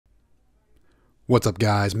What's up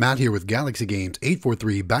guys, Matt here with Galaxy Games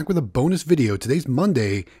 843 back with a bonus video. Today's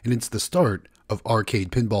Monday and it's the start of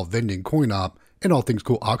arcade pinball vending, coin op, and all things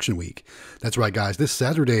cool auction week. That's right guys, this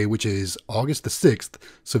Saturday, which is August the 6th,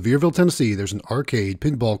 Sevierville, Tennessee, there's an arcade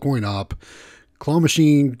pinball coin op, claw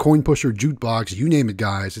machine, coin pusher, jukebox, you name it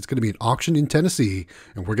guys. It's going to be an auction in Tennessee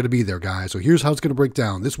and we're going to be there guys. So here's how it's going to break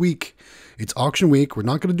down. This week, it's auction week. We're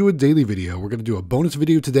not going to do a daily video. We're going to do a bonus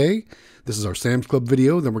video today. This is our Sam's Club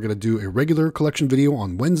video. Then we're going to do a regular collection video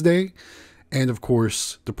on Wednesday. And of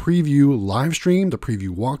course, the preview live stream, the preview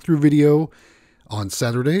walkthrough video on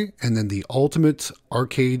Saturday, and then the ultimate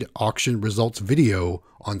arcade auction results video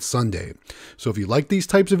on Sunday. So if you like these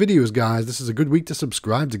types of videos, guys, this is a good week to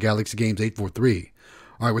subscribe to Galaxy Games 843.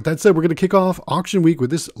 All right, with that said, we're going to kick off auction week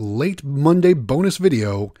with this late Monday bonus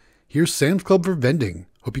video. Here's Sam's Club for vending.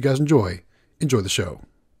 Hope you guys enjoy. Enjoy the show.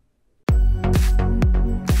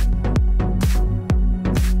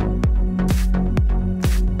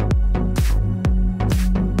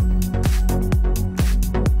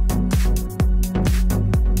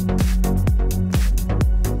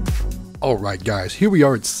 All right, guys, here we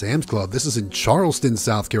are at Sam's Club. This is in Charleston,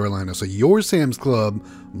 South Carolina. So your Sam's Club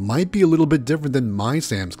might be a little bit different than my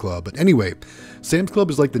Sam's Club. But anyway, Sam's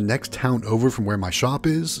Club is like the next town over from where my shop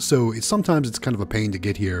is. So sometimes it's kind of a pain to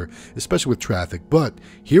get here, especially with traffic. But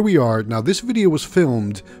here we are. Now, this video was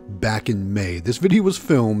filmed back in May. This video was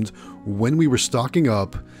filmed when we were stocking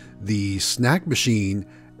up the snack machine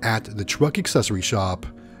at the truck accessory shop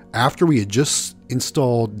after we had just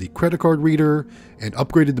installed the credit card reader and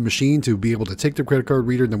upgraded the machine to be able to take the credit card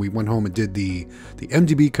reader. And then we went home and did the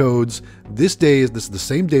MDB codes. This is the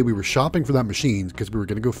same day we were shopping for that machine because we were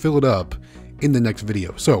going to go fill it up in the next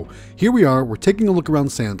video. So here we are. We're taking a look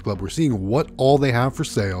around Sam's Club. We're seeing what all they have for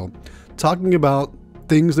sale, talking about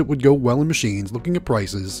things that would go well in machines, looking at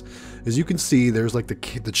prices. As you can see, there's like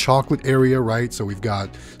the chocolate area, right? So we've got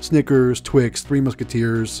Snickers, Twix, Three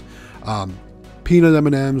Musketeers, peanut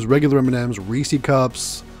M&Ms, regular M&Ms, Reese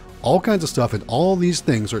cups, all kinds of stuff, and all these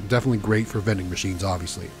things are definitely great for vending machines,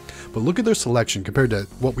 obviously. But look at their selection compared to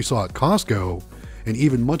what we saw at Costco, and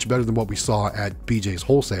even much better than what we saw at BJ's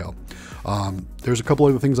Wholesale. There's a couple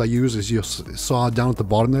other things I use. As you saw down at the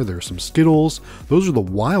bottom there's some Skittles. Those are the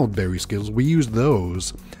wild berry Skittles. We used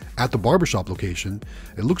those at the barbershop location.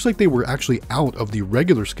 It looks like they were actually out of the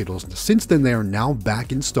regular Skittles. Since then, they are now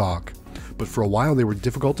back in stock. But for a while they were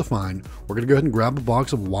difficult to find. We're going to go ahead and grab a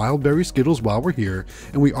box of wild berry Skittles while we're here,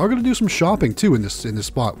 and we are going to do some shopping too in this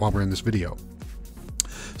spot while we're in this video.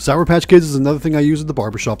 Sour Patch Kids is another thing I use at the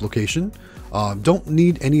barbershop location. Don't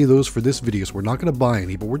need any of those for this video, so we're not going to buy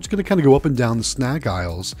any, but we're just going to kind of go up and down the snack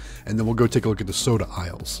aisles, and then we'll go take a look at the soda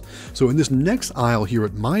aisles. So in this next aisle here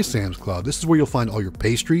at my Sam's Club, this is where you'll find all your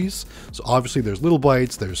pastries. So obviously there's Little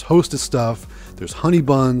Bites, there's Hostess stuff, there's honey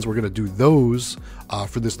buns. We're going to do those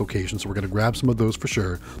for this location, so we're going to grab some of those for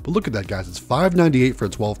sure. But look at that, guys. It's $5.98 for a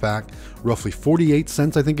 12-pack, roughly 48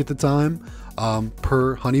 cents, I think, at the time,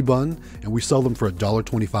 per honey bun, and we sell them for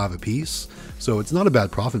 $1.25 a piece. So it's not a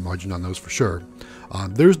bad profit margin on those for sure.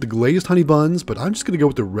 There's the glazed honey buns, but I'm just going to go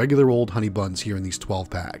with the regular old honey buns here in these 12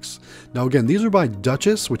 packs. Now again, these are by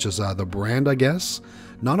Duchess, which is the brand, I guess.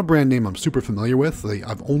 Not a brand name I'm super familiar with.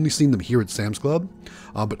 I've only seen them here at Sam's Club.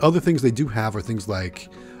 But other things they do have are things like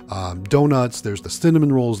donuts. There's the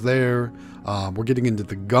cinnamon rolls there. We're getting into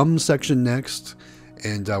the gum section next.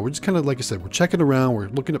 And we're just kind of, like I said, we're checking around, we're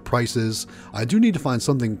looking at prices. I do need to find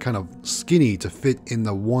something kind of skinny to fit in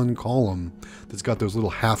the one column that's got those little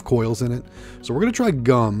half coils in it. So we're going to try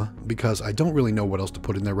gum because I don't really know what else to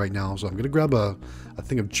put in there right now. So I'm going to grab a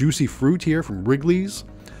thing of juicy fruit here from Wrigley's.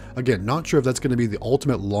 Again, not sure if that's going to be the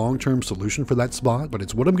ultimate long-term solution for that spot, but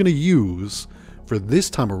it's what I'm going to use for this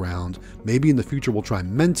time around. Maybe in the future we'll try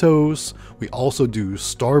Mentos. We also do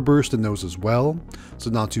Starburst in those as well, so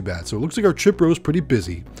not too bad. So it looks like our chip row is pretty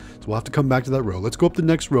busy, so we'll have to come back to that row. Let's go up the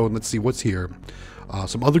next row and let's see what's here.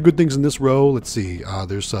 Some other good things in this row. Let's see.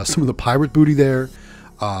 There's some of the pirate booty there.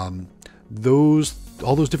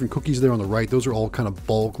 All those different cookies there on the right, those are all kind of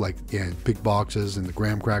bulk, like big boxes, and the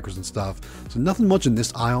graham crackers and stuff. So nothing much in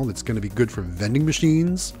this aisle that's going to be good for vending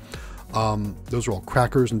machines. Those are all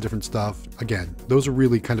crackers and different stuff. Again, those are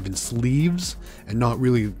really kind of in sleeves and not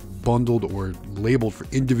really bundled or labeled for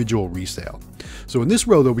individual resale. So in this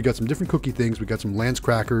row though, we got some different cookie things. We got some Lance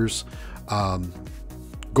crackers.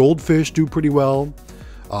 Goldfish do pretty well.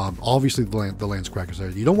 Obviously the Lance crackers there.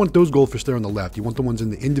 You don't want those goldfish there on the left. You want the ones in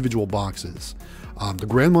the individual boxes. The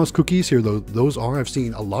grandma's cookies here, those are, I've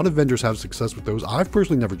seen a lot of vendors have success with those. I've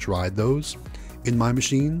personally never tried those in my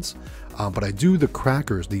machines, but I do the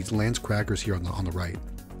crackers, these Lance crackers here on the right.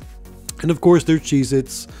 And of course, there's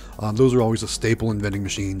Cheez-Its. Those are always a staple in vending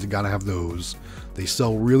machines. You gotta have those. They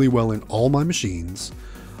sell really well in all my machines.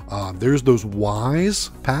 There's those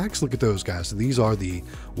Wise packs. Look at those guys. So these are the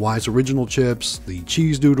Wise original chips, the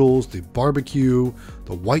cheese doodles, the barbecue,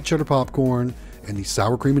 the white cheddar popcorn, and the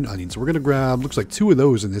sour cream and onion. So we're gonna grab, looks like 2 of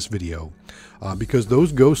those in this video, because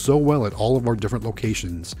those go so well at all of our different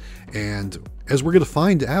locations. And as we're gonna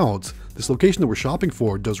find out, this location that we're shopping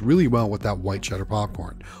for does really well with that white cheddar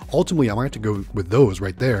popcorn. Ultimately, I might have to go with those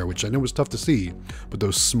right there, which I know was tough to see, but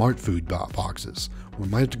those smart food boxes. We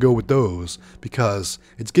might have to go with those because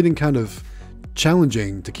it's getting kind of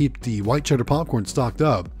challenging to keep the white cheddar popcorn stocked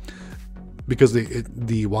up, because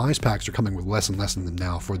the Wise packs are coming with less and less in them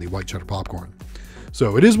now for the white cheddar popcorn.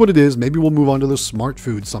 So it is what it is. Maybe we'll move on to those smart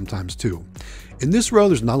foods sometimes too. In this row,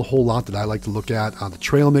 there's not a whole lot that I like to look at. The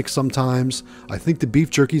trail mix sometimes. I think the beef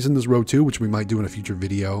jerky's in this row too, which we might do in a future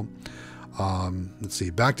video. Let's see,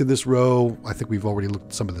 back to this row. I think we've already looked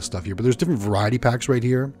at some of this stuff here, but there's different variety packs right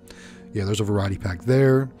here. Yeah, there's a variety pack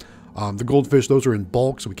there. The goldfish, those are in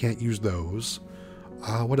bulk, so we can't use those.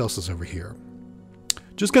 What else is over here?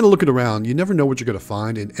 Just kind of looking around, you never know what you're going to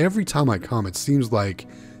find, and every time I come, it seems like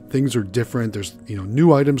things are different. There's, you know,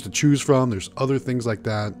 new items to choose from. There's other things like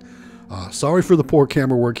that. Sorry for the poor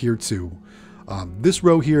camera work here too. This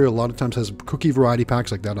row here a lot of times has cookie variety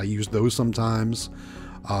packs like that. I use those sometimes.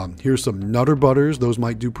 Here's some Nutter Butters. Those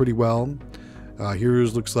might do pretty well.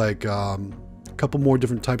 Here's looks like a couple more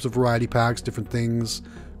different types of variety packs, different things.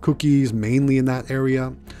 Cookies mainly in that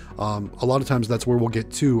area. A lot of times that's where we'll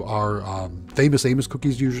get to our Famous Amos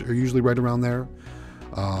cookies are usually right around there.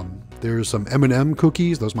 There's some M&M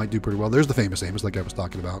cookies. Those might do pretty well. There's the Famous Amos like I was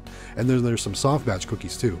talking about. And then there's some soft batch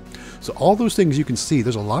cookies too. So all those things you can see,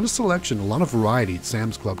 there's a lot of selection, a lot of variety at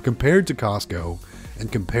Sam's Club compared to Costco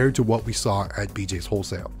and compared to what we saw at BJ's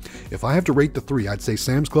Wholesale. If I have to rate the 3, I'd say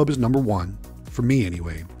Sam's Club is number 1, for me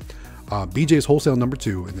anyway. BJ's Wholesale number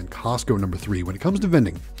 2, and then Costco number 3 when it comes to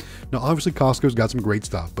vending. Now obviously Costco's got some great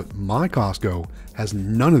stuff, but my Costco has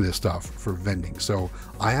none of this stuff for vending. So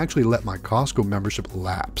I actually let my Costco membership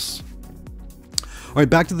lapse. All right,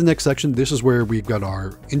 back to the next section. This is where we've got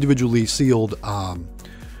our individually sealed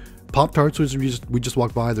Pop-Tarts, which we just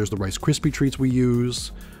walked by. There's the Rice Krispie treats we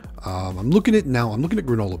use. I'm looking at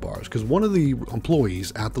granola bars because one of the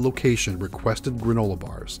employees at the location requested granola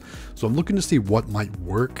bars. So I'm looking to see what might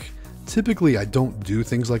work. Typically, I don't do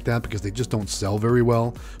things like that because they just don't sell very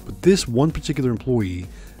well. But this one particular employee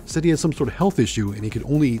said he had some sort of health issue and he could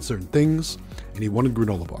only eat certain things and he wanted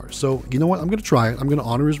granola bars. So you know what? I'm going to try it. I'm going to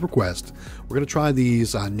honor his request. We're going to try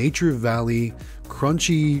these Nature Valley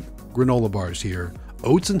crunchy granola bars here.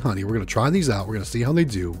 Oats and honey. We're going to try these out. We're going to see how they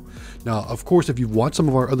do. Now, of course, if you've watched some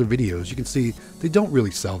of our other videos, you can see they don't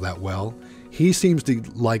really sell that well. He seems to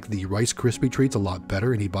like the Rice Krispie treats a lot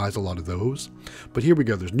better, and he buys a lot of those. But here we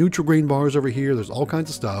go. There's Nutri-Grain bars over here. There's all kinds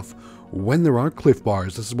of stuff. When there are Cliff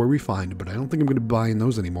bars, this is where we find it, but I don't think I'm going to be buying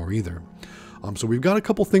those anymore either. So we've got a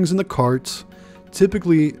couple things in the cart.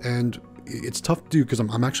 Typically, and it's tough to do because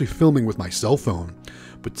I'm actually filming with my cell phone,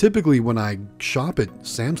 but typically when I shop at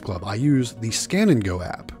Sam's Club, I use the Scan and Go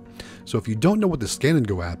app. So if you don't know what the Scan and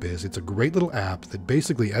Go app is, it's a great little app that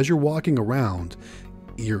basically, as you're walking around,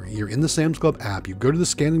 you're in the Sam's Club app, you go to the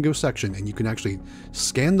Scan and Go section and you can actually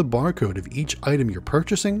scan the barcode of each item you're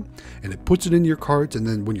purchasing and it puts it into your cart, and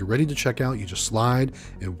then when you're ready to check out, you just slide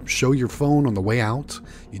and show your phone on the way out.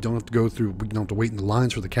 You don't have to go through, you don't have to wait in the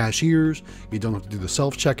lines for the cashiers, you don't have to do the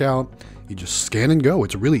self-checkout, you just scan and go.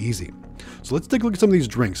 It's really easy. So let's take a look at some of these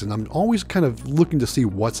drinks, and I'm always kind of looking to see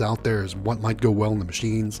what's out there, as what might go well in the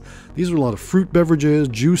machines. These are a lot of fruit beverages,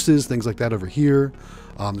 juices, things like that over here.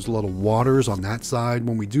 There's a lot of waters on that side.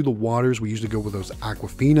 When we do the waters, we usually go with those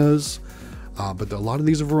Aquafinas, but a lot of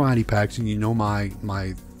these are variety packs, and you know my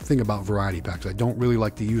thing about variety packs. I don't really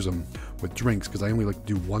like to use them with drinks because I only like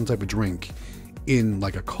to do one type of drink in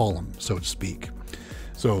like a column, so to speak.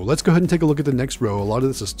 So let's go ahead and take a look at the next row. A lot of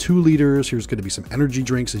this is 2 liters. Here's going to be some energy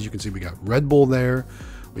drinks. As you can see, we got Red Bull there.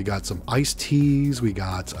 We got some iced teas. We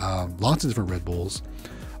got lots of different Red Bulls.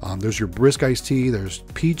 There's your brisk iced tea. There's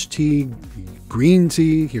peach tea, green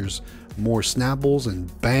tea. Here's more Snapples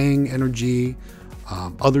and Bang energy.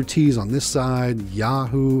 Other teas on this side,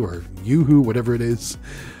 Yahoo or Yoo-hoo, whatever it is.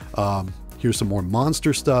 Here's some more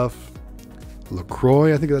Monster stuff.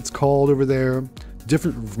 LaCroix, I think that's called over there.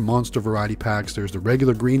 Different Monster variety packs. There's the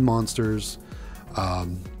regular green Monsters.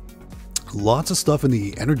 Lots of stuff in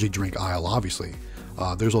the energy drink aisle, obviously.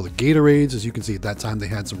 There's all the Gatorades. As you can see, at that time they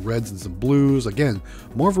had some reds and some blues. Again,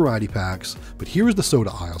 more variety packs. But here is the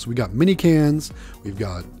soda aisle. So we got mini cans. We've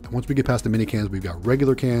got, once we get past the mini cans, we've got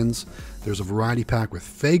regular cans. There's a variety pack with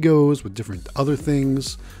Faygos, with different other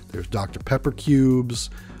things. There's Dr. Pepper cubes.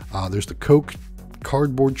 There's the Coke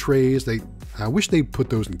cardboard trays. I wish they put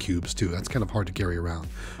those in cubes too. That's kind of hard to carry around.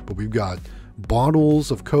 But we've got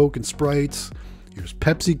bottles of Coke and Sprites. Here's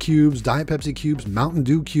Pepsi cubes, Diet Pepsi cubes, Mountain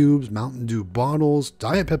Dew cubes, Mountain Dew bottles,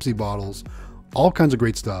 Diet Pepsi bottles, all kinds of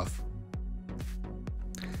great stuff.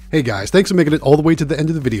 Hey guys, thanks for making it all the way to the end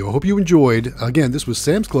of the video. I hope you enjoyed. Again, this was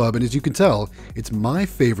Sam's Club, and as you can tell, it's my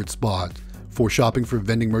favorite spot for shopping for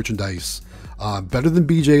vending merchandise. Better than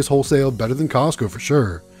BJ's Wholesale, better than Costco for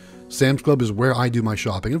sure. Sam's Club is where I do my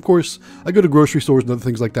shopping. Of course, I go to grocery stores and other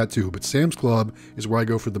things like that too, but Sam's Club is where I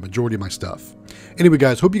go for the majority of my stuff. Anyway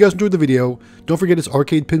guys, hope you guys enjoyed the video. Don't forget it's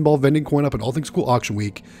arcade pinball vending coin up at All Things Cool Auction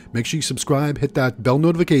Week. Make sure you subscribe, hit that bell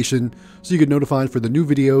notification so you get notified for the new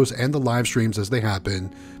videos and the live streams as they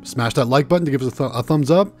happen. Smash that like button to give us a thumbs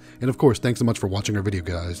up. And of course, thanks so much for watching our video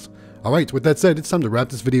guys. Alright, with that said, it's time to wrap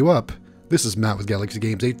this video up. This is Matt with Galaxy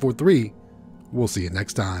Games 843. We'll see you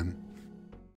next time.